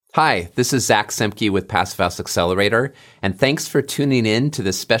Hi, this is Zach Semke with Passive House Accelerator, and thanks for tuning in to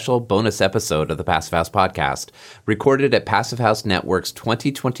this special bonus episode of the Passive House podcast, recorded at Passive House Network's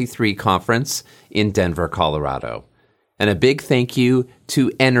 2023 conference in Denver, Colorado. And a big thank you to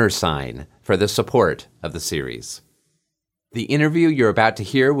EnerSign for the support of the series. The interview you're about to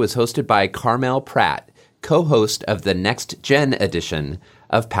hear was hosted by Carmel Pratt, co-host of the Next Gen edition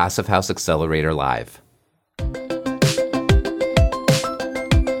of Passive House Accelerator Live.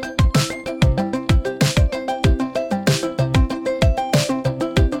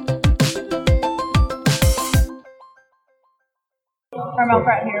 Carmel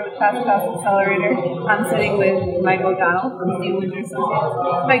Pratt here with Passive House Accelerator. I'm sitting with Mike O'Donnell from Steve Winter Associates.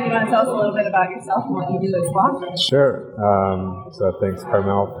 Mike, you want to tell us a little bit about yourself and what you do as well? Sure. So thanks,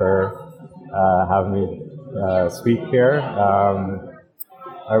 Carmel, for having me speak here.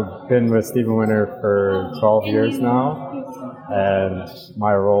 I've been with Steve Winter for 12 years now, and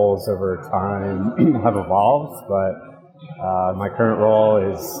my roles over time have evolved, but my current role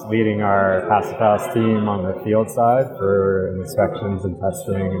is leading our Passive House team on the field side for inspections and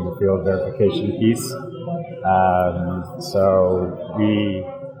testing and the field verification piece. So we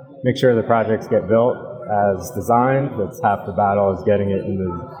make sure the projects get built as designed. That's half the battle is getting it in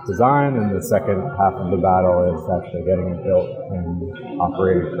the design, and the second half of the battle is actually getting it built and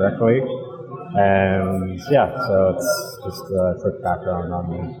operated correctly. And yeah, so it's just a quick background on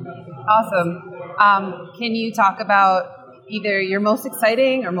me. Awesome. Can you talk about either your most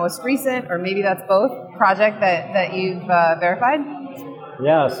exciting or most recent, or maybe that's both, project that you've verified?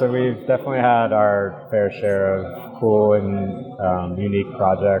 Yeah, so we've definitely had our fair share of cool and unique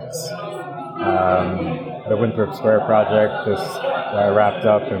projects. The Winthrop Square project just wrapped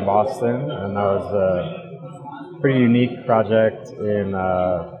up in Boston, and that was a pretty unique project in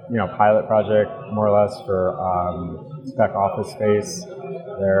pilot project, more or less, for spec office space.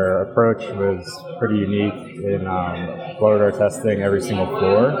 Their approach was pretty unique in blower door testing every single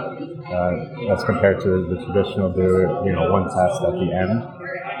floor, as compared to the traditional one test at the end.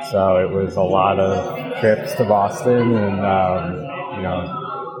 So it was a lot of trips to Boston and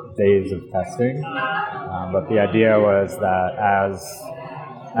days of testing. But the idea was that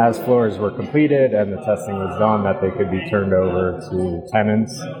as floors were completed and the testing was done, that they could be turned over to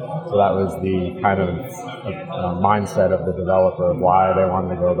tenants. So that was the kind of mindset of the developer of why they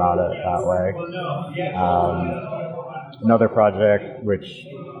wanted to go about it that way. Another project which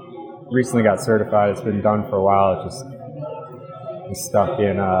recently got certified, it's been done for a while, it just is stuck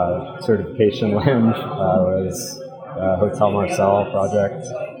in certification land, was Hotel Marcel project,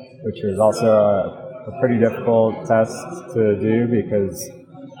 which was also a pretty difficult test to do because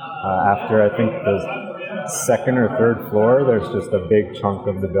after, I think, the second or third floor, there's just a big chunk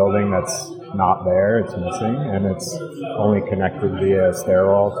of the building that's not there, it's missing, and it's only connected via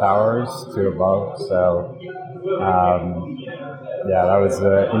stairwell towers to above. So, that was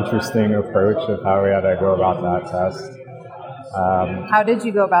an interesting approach of how we had to go about that test. How did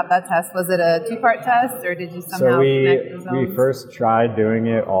you go about that test? Was it a two-part test, or did you somehow connect the zones? We first tried doing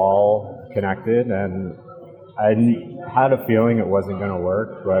it all connected, and I had a feeling it wasn't going to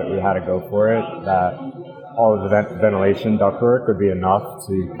work, but we had to go for it, that all of the ventilation ductwork would be enough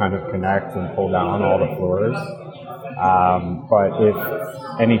to kind of connect and pull down all the floors. But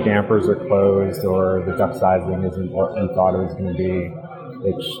if any dampers are closed or the duct sizing isn't what we thought it was going to be,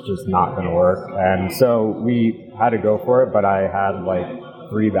 it's just not going to work. And so we had to go for it, but I had like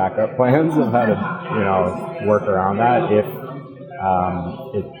 3 backup plans of how to, work around that if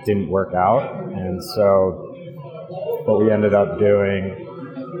it didn't work out. And so what we ended up doing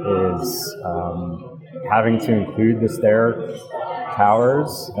is having to include the stair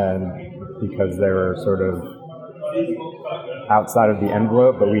towers, and because they were sort of outside of the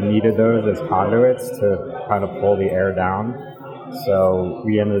envelope, but we needed those as conduits to kind of pull the air down. So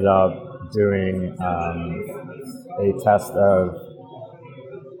we ended up doing a test of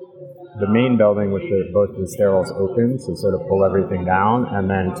the main building with both the stairwells open to sort of pull everything down, and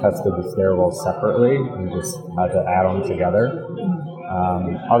then tested the stairwells separately and just had to add them together.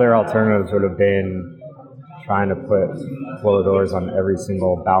 Other alternatives would have been trying to put floor doors on every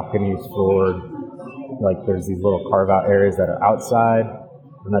single balcony floor. Like there's these little carve-out areas that are outside,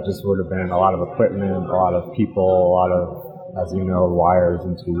 and that just would have been a lot of equipment, a lot of people, a lot of, as you know, wires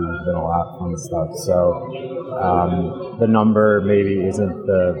into the lap and stuff. So the number maybe isn't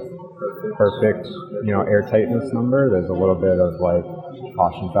the perfect, airtightness number. There's a little bit of like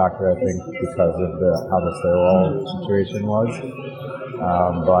caution factor, I think, because of how the stairwell situation was.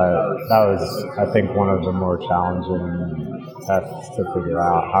 But that was, I think, one of the more challenging tests to figure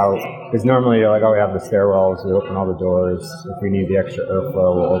out how, because normally you're like, oh, we have the stairwells, we open all the doors. If we need the extra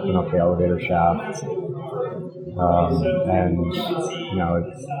airflow, we'll open up the elevator shaft. And,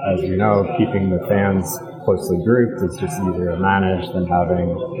 as you know, keeping the fans closely grouped is just easier to manage than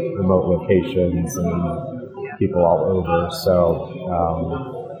having remote locations and people all over. So,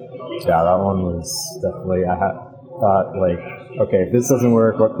 that one was definitely, I thought, like, okay, if this doesn't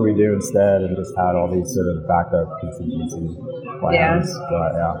work, what can we do instead? And just had all these sort of backup contingency plans.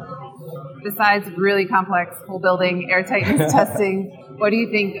 Yeah. But, Besides really complex full building airtightness testing, what do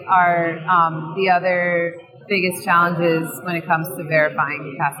you think are the other biggest challenges when it comes to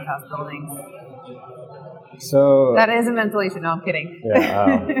verifying passive house buildings? So that isn't ventilation. No, I'm kidding.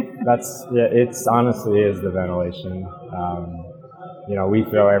 Yeah, it's honestly is the ventilation. We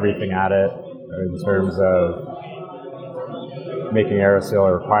throw everything at it in terms of making aerosol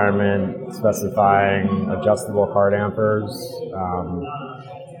a requirement, specifying adjustable card dampers,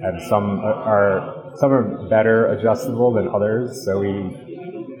 and some are better adjustable than others. So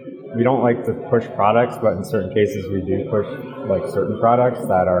we don't like to push products, but in certain cases we do push like certain products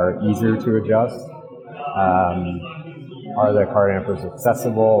that are easier to adjust. Are the card dampers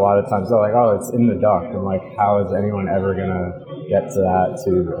accessible? A lot of times they're like, oh, it's in the duct. I'm like, how is anyone ever gonna get to that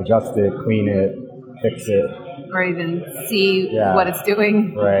to adjust it, clean it, fix it? Or even see what it's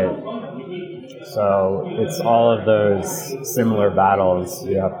doing. Right. So it's all of those similar battles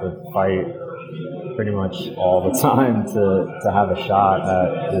you have to fight pretty much all the time to have a shot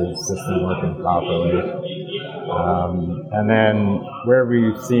at the system working properly. And then where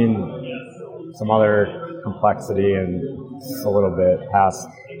we've seen some other complexity and it's a little bit past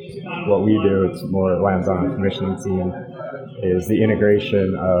what we do, it's more lands on a commissioning team, is the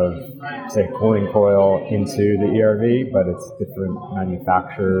integration of, say, cooling coil into the ERV, but it's different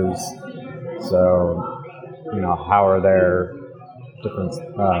manufacturers. So, how are their different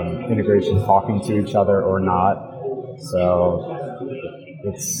integrations talking to each other or not? So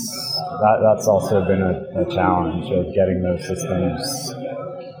that's also been a challenge of getting those systems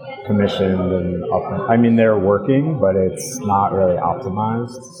commissioned and up. I mean, they're working, but it's not really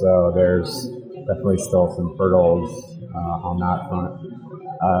optimized. So there's definitely still some hurdles on that front.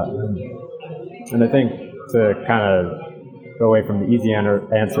 And I think to kind of go away from the easy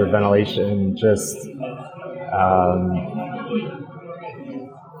answer of ventilation, just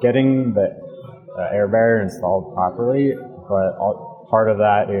getting the air barrier installed properly, but part of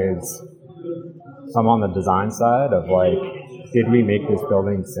that is some on the design side of like, did we make this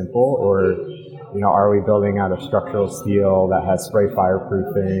building simple, or are we building out of structural steel that has spray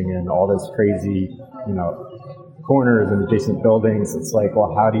fireproofing and all this crazy, corners and adjacent buildings? It's like,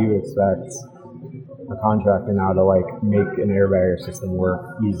 well, how do you expect a contractor now to like make an air barrier system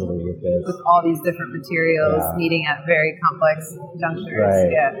work easily with this? With all these different materials meeting at very complex junctures.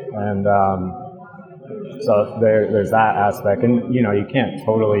 Right. Yeah. And so there's that aspect. And, you can't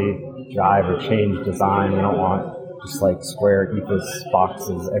totally drive or change design. We don't want just like square ethos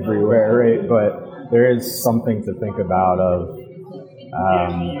boxes everywhere, right? But there is something to think about of,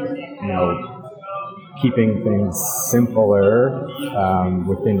 keeping things simpler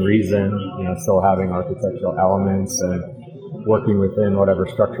within reason, still having architectural elements and working within whatever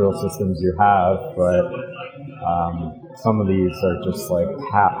structural systems you have. But some of these are just like,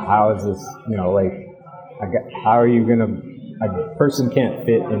 how is this, how are you going to, a person can't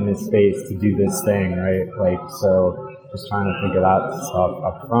fit in this space to do this thing, right? Like, so just trying to think of that stuff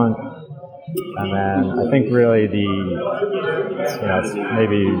up front. And then I think really it's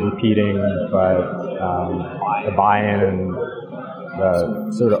maybe repeating, but the buy-in and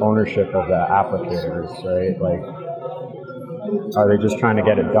the sort of ownership of the applicators, right? Like, are they just trying to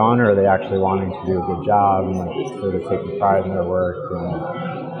get it done, or are they actually wanting to do a good job and like sort of taking pride in their work and,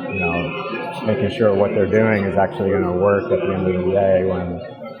 making sure what they're doing is actually going to work at the end of the day when,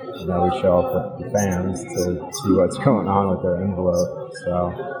 we show up with the fans to see what's going on with their envelope.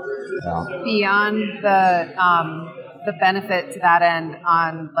 So, yeah. Beyond the benefit to that end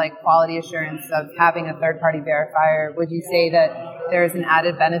on like quality assurance of having a third-party verifier, would you say that there's an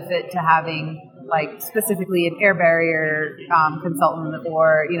added benefit to having like specifically an air barrier consultant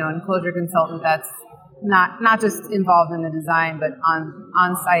or enclosure consultant that's not just involved in the design but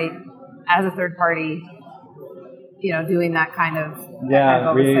on site as a third party, doing that kind of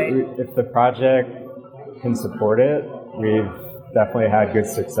oversight? If the project can support it, we've definitely had good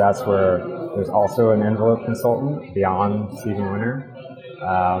success where there's also an envelope consultant beyond Stephen Winter,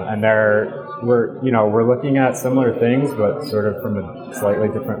 and we're looking at similar things, but sort of from a slightly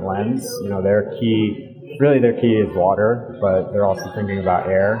different lens. Their key is water, but they're also thinking about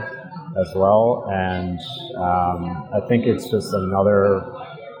air. as well. And I think it's just another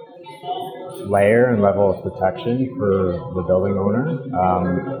layer and level of protection for the building owner.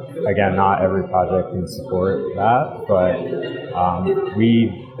 Again, not every project can support that, but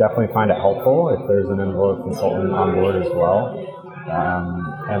we definitely find it helpful if there's an envelope consultant on board as well.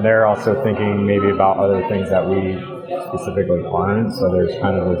 And they're also thinking maybe about other things that we specifically aren't, so there's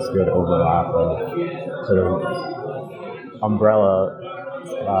kind of this good overlap of sort of umbrella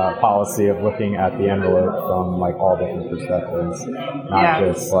policy of looking at the envelope from like all different perspectives, not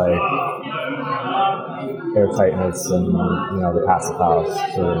just like airtightness and the passive house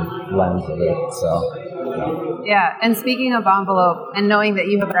sort of lens of it. So yeah, and speaking of envelope, and knowing that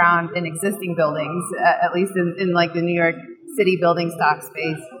you have around in existing buildings, at least in like the New York City building stock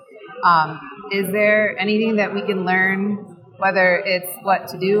space, is there anything that we can learn, whether it's what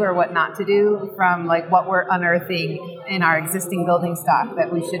to do or what not to do, from like what we're unearthing in our existing building stock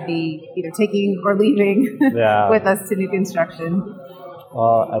that we should be either taking or leaving with us to new construction?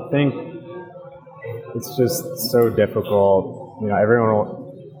 I think it's just so difficult. Everyone,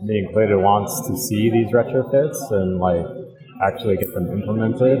 me included, wants to see these retrofits and like actually get them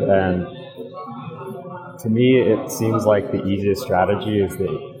implemented. And to me, it seems like the easiest strategy is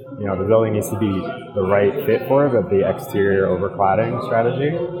that the building needs to be the right fit for it, but the exterior overcladding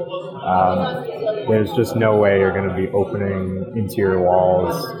strategy. There's just no way you're going to be opening interior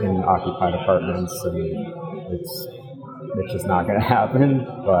walls in occupied apartments, and it's just not going to happen.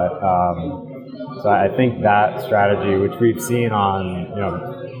 But so I think that strategy, which we've seen on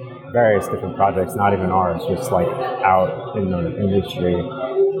various different projects, not even ours, just like out in the industry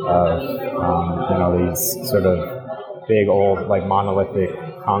of these sort of big old like monolithic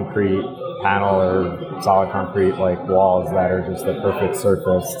concrete panel or solid concrete like walls that are just the perfect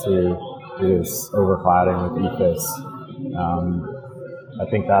surface to do this overcladding with EFIS. I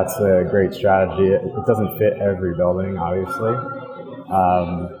think that's a great strategy. It doesn't fit every building, obviously.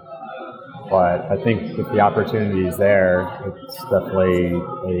 But I think if the opportunity is there, it's definitely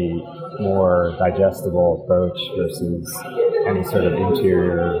a more digestible approach versus any sort of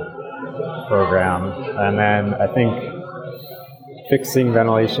interior program. And then I think fixing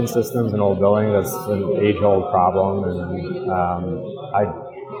ventilation systems in old buildings is an age-old problem, and I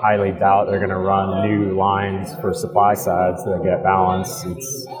highly doubt they're going to run new lines for supply sides that get balanced.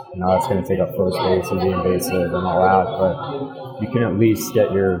 It's that's going to take up floor space and be invasive and all that, but you can at least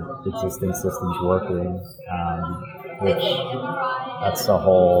get your existing systems working, which that's a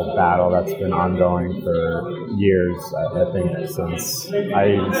whole battle that's been ongoing for years. I think since I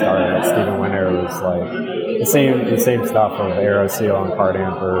even started at Stephen Winter, it was like the same stuff of AeroSeal and card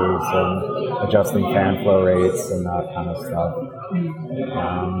dampers and adjusting fan flow rates and that kind of stuff.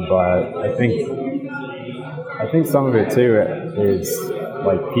 But I think some of it too is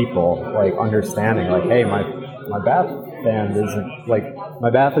like people like understanding like, hey, my bath fan isn't like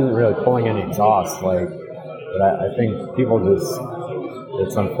my bath isn't really pulling any exhaust. Like, but I think people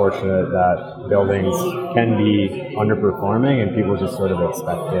it's unfortunate that buildings can be underperforming and people just sort of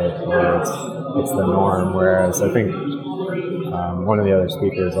expect it, or it's the norm. Whereas I think one of the other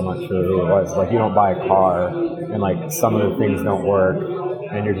speakers, I'm not sure who it was, like you don't buy a car and like some of the things don't work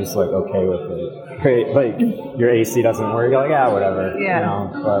and you're just like okay with it, right? Like your AC doesn't work, you're like whatever,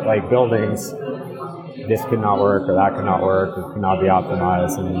 But like buildings, this could not work or that could not work, it could not be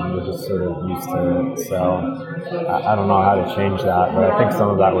optimized, and we're just sort of used to it. So I don't know how to change that, but I think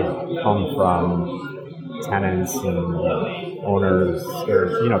some of that would come from tenants and owners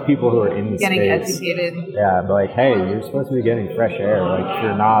or people who are in the getting space. Educated. Yeah, but like, hey, you're supposed to be getting fresh air. Like if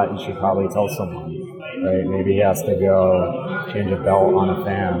you're not, you should probably tell someone. Right? Maybe he has to go change a belt on a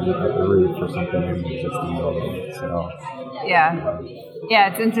fan at the roof or something in the existing building. So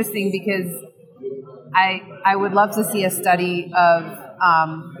yeah, it's interesting because I would love to see a study of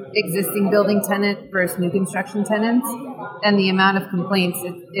existing building tenant versus new construction tenants and the amount of complaints.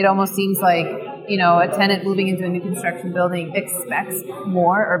 It almost seems like, a tenant moving into a new construction building expects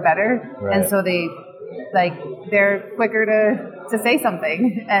more or better. Right. And so they're quicker to say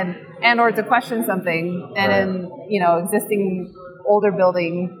something and or to question something. And then, existing older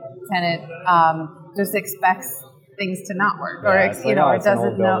building tenant just expects things to not work, or it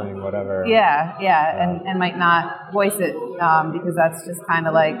doesn't know, whatever. And might not voice it because that's just kind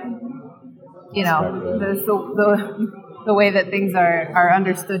of like the way that things are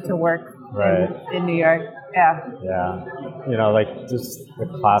understood to work in New York. Like just the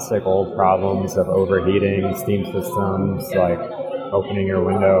classic old problems of overheating steam systems, like opening your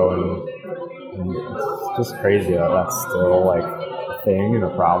window, and it's just crazy that that's still like a thing and a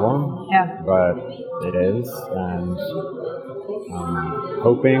problem. But it is, and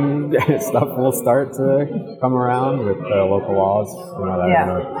hoping stuff will start to come around with the local laws, that are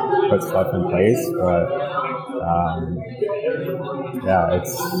going to put stuff in place. But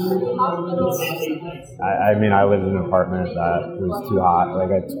I lived in an apartment that was too hot.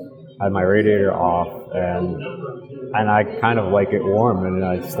 Like I had my radiator off, and I kind of like it warm, and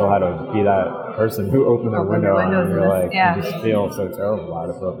I still had to be that person who opened their window, and you're like, you just feel so terrible about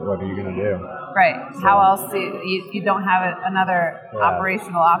it. But what are you going to do? Right. So, how else do you don't have another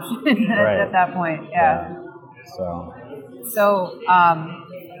operational option at that point? Yeah. So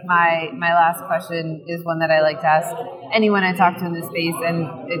my last question is one that I like to ask anyone I talk to in this space, and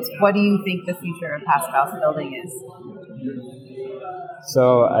it's, what do you think the future of Passive House building is?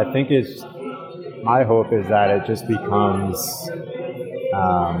 So I think my hope is that it just becomes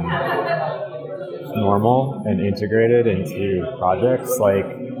normal and integrated into projects. Like,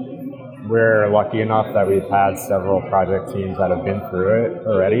 we're lucky enough that we've had several project teams that have been through it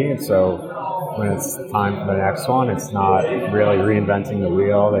already. So when it's time for the next one, it's not really reinventing the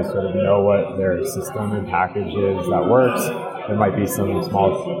wheel. They sort of know what their system and package is that works. There might be some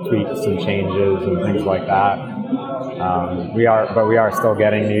small tweaks and changes and things like that. We are still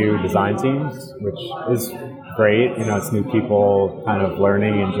getting new design teams, which is great. It's new people kind of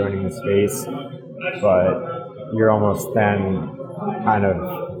learning and joining the space, but you're almost then kind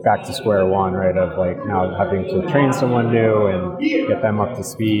of back to square one, right? Of like now having to train someone new and get them up to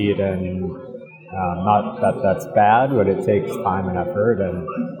speed, and not that that's bad, but it takes time and effort, and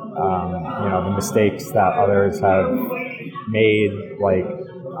the mistakes that others have made, like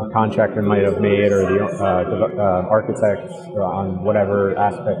a contractor might have made, or the architect on whatever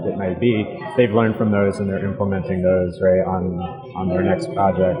aspect it might be, they've learned from those and they're implementing those right on their next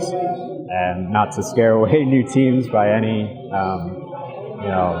projects. And not to scare away new teams by any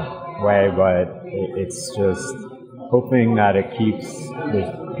way, but it's just hoping that it keeps, there's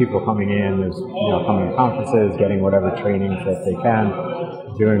people coming in, there's coming to conferences, getting whatever trainings that they can,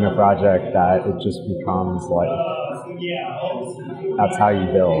 doing a project that it just becomes like, that's how you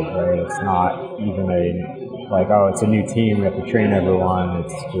build, right? It's not even it's a new team, we have to train everyone.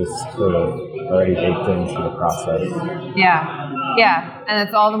 It's just sort of already baked into the process. Yeah, and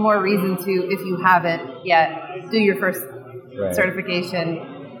it's all the more reason to, if you haven't yet, do your first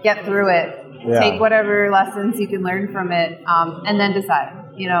certification, get through it, take whatever lessons you can learn from it, and then decide.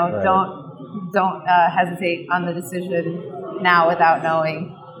 Don't hesitate on the decision now without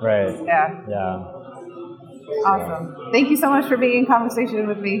knowing. Right. Yeah. Awesome. Thank you so much for being in conversation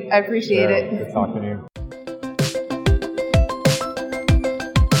with me. I appreciate it. Good talking to you.